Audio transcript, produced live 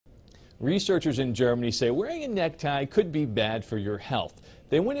Researchers in Germany say wearing a necktie could be bad for your health.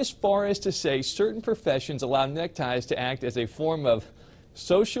 They went as far as to say certain professions allow neckties to act as a form of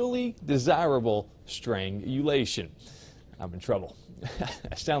socially desirable strangulation. I'm in trouble.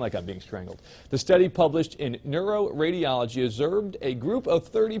 I sound like I'm being strangled. The study published in Neuroradiology observed a group of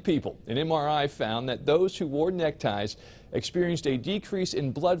 30 people. An MRI found that those who wore neckties experienced a decrease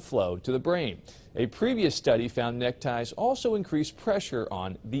in blood flow to the brain. A previous study found neckties also increase pressure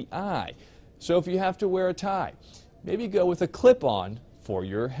on the eye. So if you have to wear a tie, maybe go with a clip-on for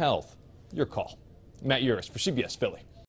your health. Your call. Matt Yurus for CBS Philly.